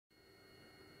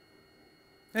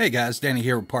Hey guys, Danny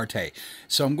here with Partey.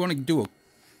 So I'm going to do a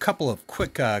couple of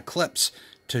quick clips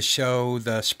to show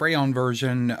the spray-on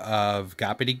version of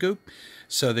Goppity-Goop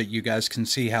so that you guys can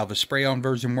see how the spray-on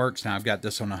version works. Now I've got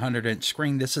this on a 100-inch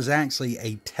screen. This is actually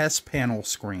a test panel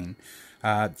screen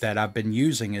that I've been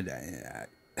using.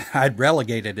 I'd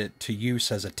relegated it to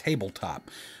use as a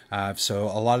tabletop. So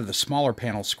a lot of the smaller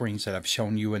panel screens that I've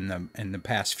shown you in the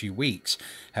past few weeks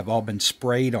have all been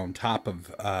sprayed on top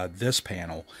of this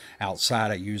panel.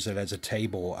 Outside, I use it as a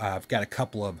table. I've got a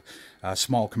couple of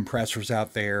small compressors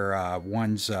out there.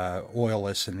 One's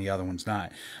oilless and the other one's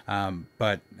not.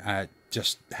 But I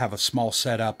just have a small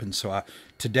setup, and so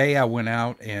today I went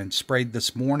out and sprayed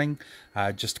this morning.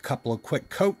 Just a couple of quick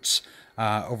coats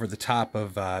over the top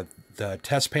of the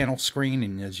test panel screen,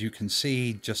 and as you can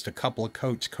see, just a couple of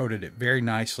coats coated it very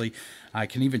nicely. I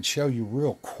can even show you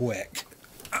real quick,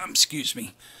 excuse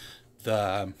me,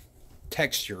 the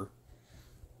texture.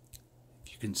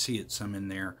 If you can see it some in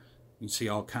there, you can see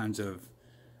all kinds of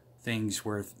things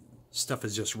where stuff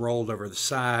is just rolled over the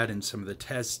side, and some of the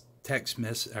test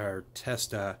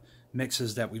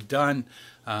mixes that we've done.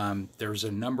 There's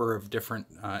a number of different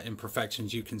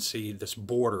imperfections. You can see this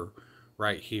border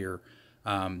right here.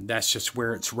 That's just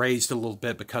where it's raised a little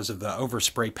bit because of the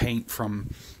overspray paint from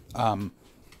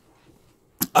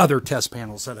other test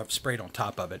panels that I've sprayed on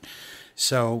top of it.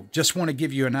 So just want to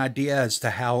give you an idea as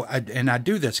to how, and I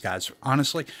do this, guys.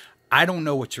 Honestly, I don't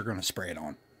know what you're going to spray it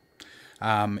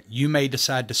on. You may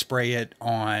decide to spray it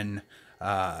on,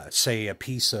 say, a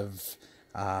piece of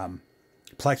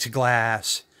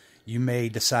plexiglass. You may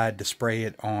decide to spray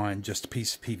it on just a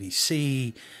piece of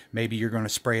PVC. Maybe you're going to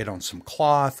spray it on some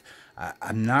cloth.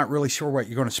 I'm not really sure what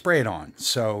you're going to spray it on.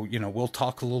 So, we'll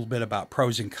talk a little bit about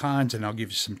pros and cons, and I'll give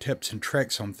you some tips and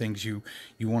tricks on things you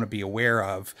want to be aware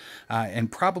of.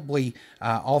 And probably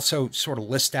also sort of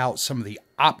list out some of the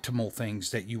optimal things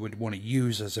that you would want to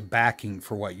use as a backing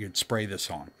for what you'd spray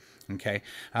this on. Okay,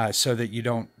 so that you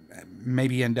don't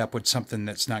maybe end up with something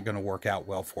that's not going to work out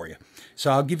well for you.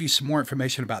 So I'll give you some more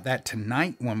information about that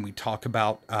tonight when we talk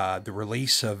about the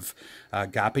release of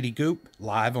Goppity-Goop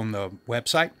live on the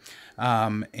website.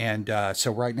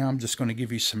 So right now I'm just going to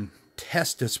give you some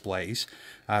test displays,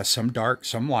 some dark,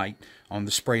 some light, on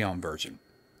the spray-on version.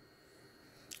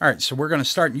 All right, so we're going to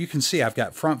start, and you can see I've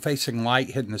got front-facing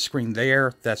light hitting the screen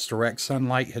there. That's direct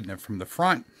sunlight hitting it from the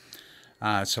front.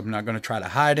 So I'm not going to try to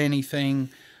hide anything,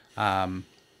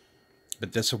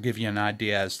 but this will give you an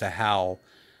idea as to how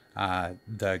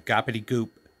the Goppity-Goop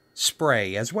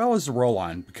spray, as well as the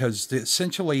roll-on, because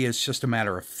essentially it's just a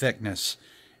matter of thickness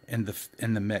in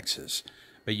the mixes.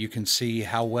 But you can see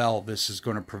how well this is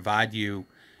going to provide you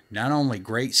not only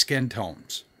great skin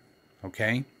tones,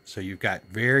 okay? So you've got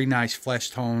very nice flesh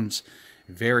tones,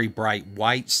 very bright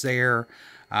whites there.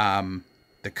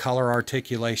 The color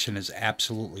articulation is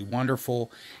absolutely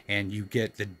wonderful, and you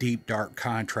get the deep dark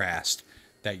contrast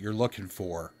that you're looking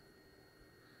for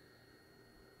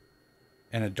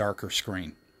in a darker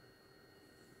screen.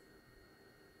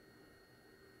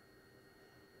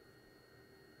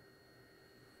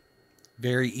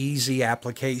 Very easy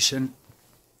application,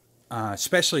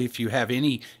 especially if you have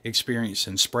any experience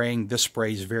in spraying. This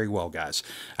sprays very well, guys.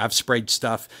 I've sprayed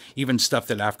stuff, even stuff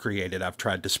that I've created, I've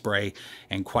tried to spray,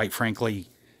 and quite frankly,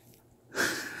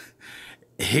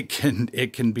 it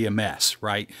can be a mess,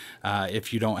 right?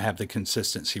 If you don't have the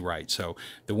consistency right. So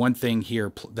the one thing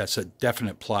here that's a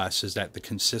definite plus is that the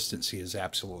consistency is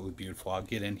absolutely beautiful. I'll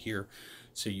get in here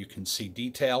so you can see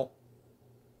detail.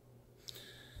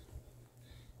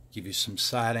 Give you some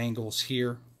side angles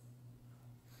here.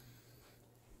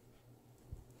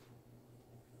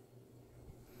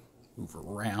 Move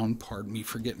around, pardon me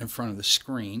for getting in front of the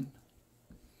screen.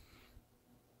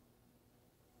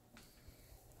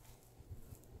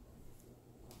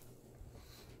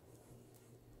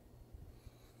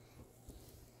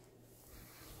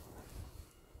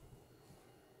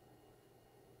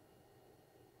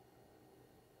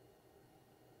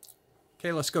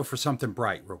 Okay, let's go for something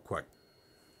bright real quick.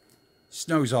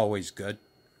 Snow's always good.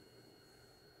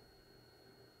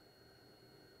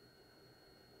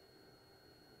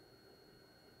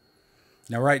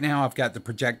 Now right now I've got the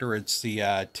projector, it's the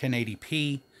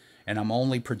 1080p, and I'm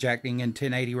only projecting in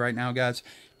 1080 right now, guys.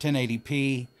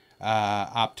 1080p,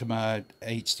 Optima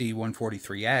HD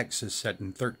 143X is set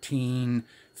in 13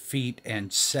 feet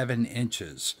and 7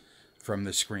 inches from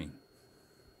the screen.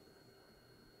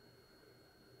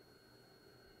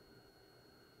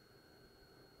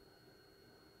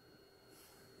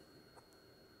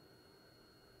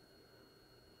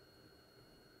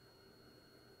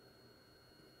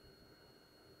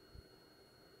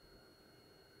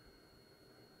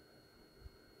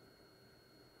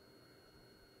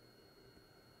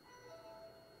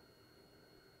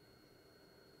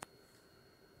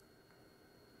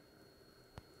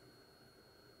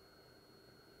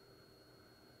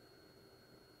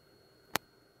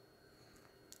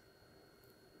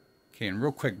 Okay, and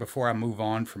real quick, before I move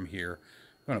on from here,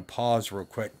 I'm going to pause real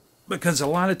quick, because a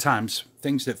lot of times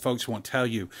things that folks won't tell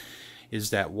you is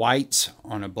that whites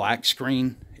on a black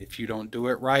screen, if you don't do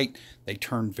it right, they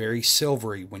turn very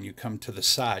silvery when you come to the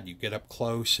side. You get up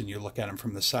close and you look at them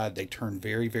from the side, they turn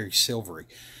very, very silvery.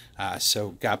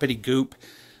 So Goppity-Goop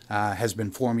has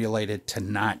been formulated to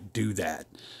not do that.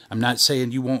 I'm not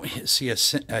saying you won't see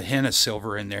a hint of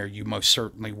silver in there. You most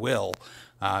certainly will.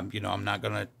 You know, I'm not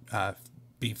going to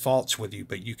be false with you,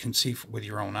 but you can see with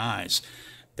your own eyes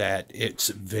that it's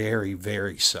very,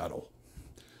 very subtle.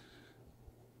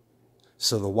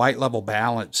 So the white level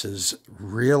balance is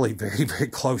really very, very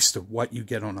close to what you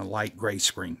get on a light gray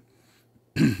screen.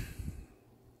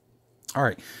 All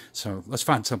right, so let's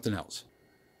find something else.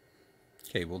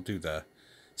 Okay, we'll do the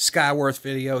Skyworth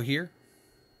video here.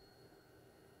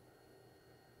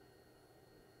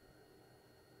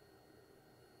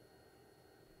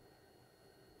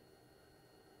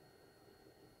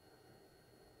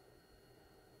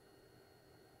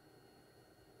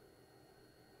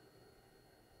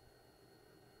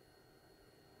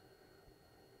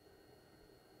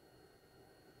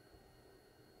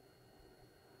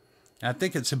 I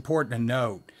think it's important to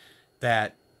note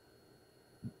that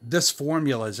this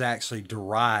formula is actually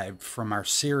derived from our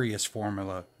Sirius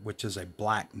formula, which is a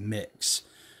black mix.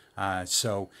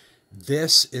 So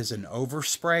this is an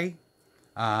overspray.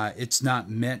 It's not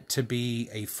meant to be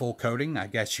a full coating. I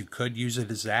guess you could use it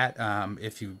as that.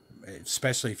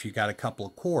 Especially if you got a couple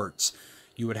of quarts,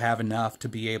 you would have enough to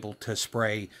be able to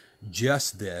spray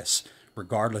just this,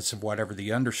 regardless of whatever the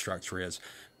understructure is.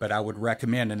 But I would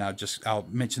recommend, and I'll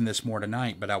mention this more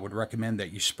tonight, but I would recommend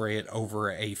that you spray it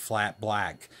over a flat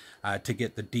black to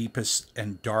get the deepest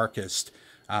and darkest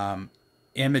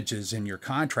images in your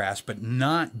contrast, but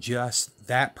not just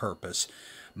that purpose.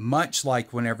 Much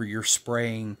like whenever you're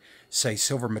spraying, say,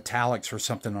 silver metallics or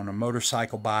something on a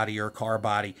motorcycle body or a car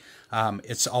body,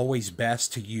 it's always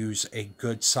best to use a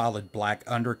good solid black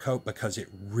undercoat, because it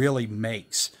really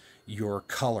makes your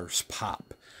colors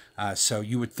pop. So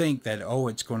you would think that, oh,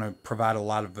 it's going to provide a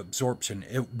lot of absorption.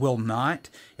 It will not.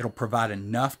 It'll provide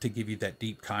enough to give you that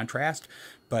deep contrast,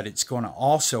 but it's going to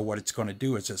also, what it's going to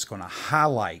do is it's going to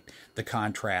highlight the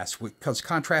contrast, because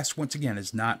contrast, once again,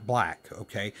 is not black,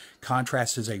 okay?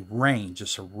 Contrast is a range.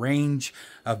 It's a range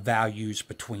of values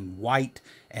between white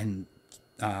and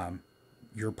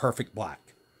your perfect black.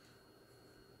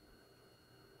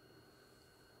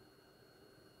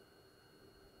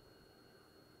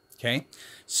 Okay,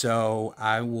 so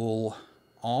I will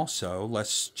also,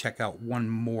 let's check out one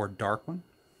more dark one.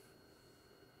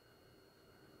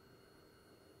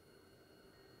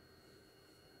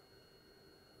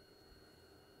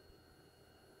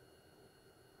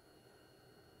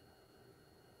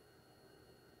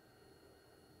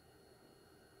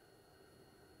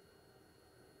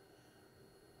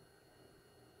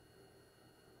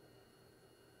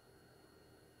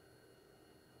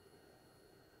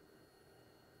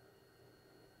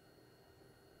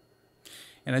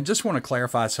 And I just want to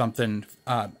clarify something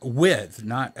with,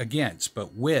 not against,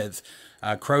 but with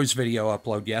Crow's video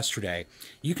upload yesterday.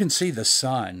 You can see the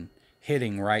sun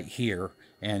hitting right here,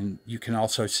 and you can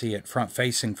also see it front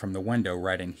facing from the window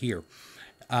right in here.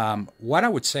 What I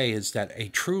would say is that a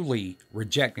truly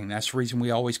rejecting, that's the reason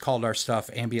we always called our stuff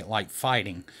ambient light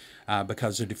fighting,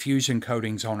 because the diffusion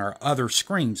coatings on our other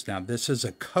screens. Now, this is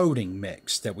a coating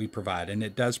mix that we provide, and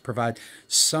it does provide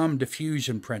some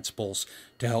diffusion principles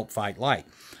to help fight light.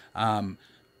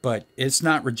 But it's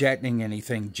not rejecting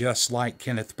anything, just like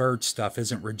Kenneth Bird's stuff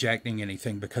isn't rejecting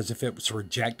anything, because if it was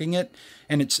rejecting it,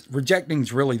 and it's rejecting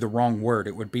is really the wrong word,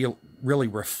 it would be really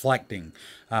reflecting,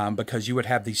 because you would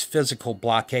have these physical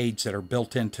blockades that are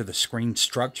built into the screen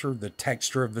structure, the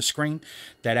texture of the screen,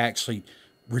 that actually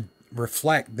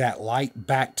reflect that light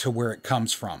back to where it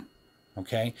comes from.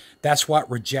 Okay, that's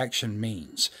what rejection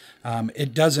means.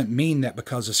 It doesn't mean that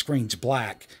because the screen's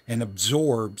black and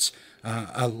absorbs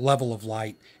a level of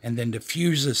light and then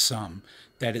diffuses some,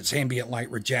 that it's ambient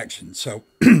light rejection. So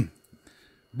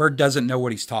Bird doesn't know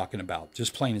what he's talking about.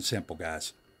 Just plain and simple,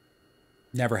 guys.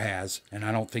 Never has, and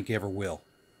I don't think he ever will.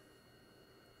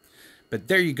 But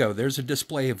there you go. There's a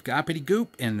display of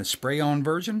Goppity-Goop in the spray-on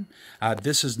version.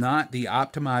 This is not the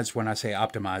optimized. When I say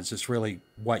optimized, it's really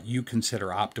what you consider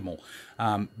optimal.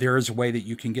 There is a way that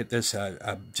you can get this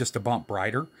just a bump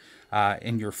brighter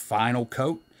in your final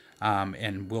coat,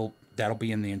 and that'll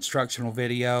be in the instructional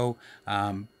video.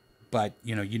 But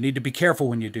you know, you need to be careful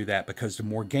when you do that, because the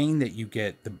more gain that you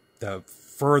get, the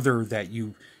further that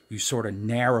you sort of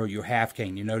narrow your half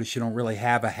gain. You notice you don't really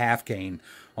have a half gain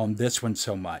on this one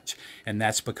so much, and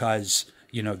that's because,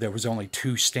 you know, there was only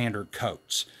 2 standard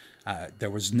coats. There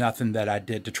was nothing that I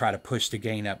did to try to push the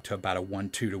gain up to about a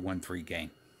 1.2 to 1.3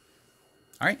 gain.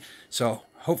 All right, so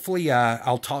hopefully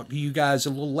I'll talk to you guys a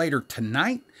little later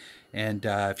tonight. And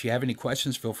if you have any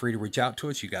questions, feel free to reach out to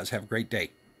us. You guys have a great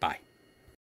day.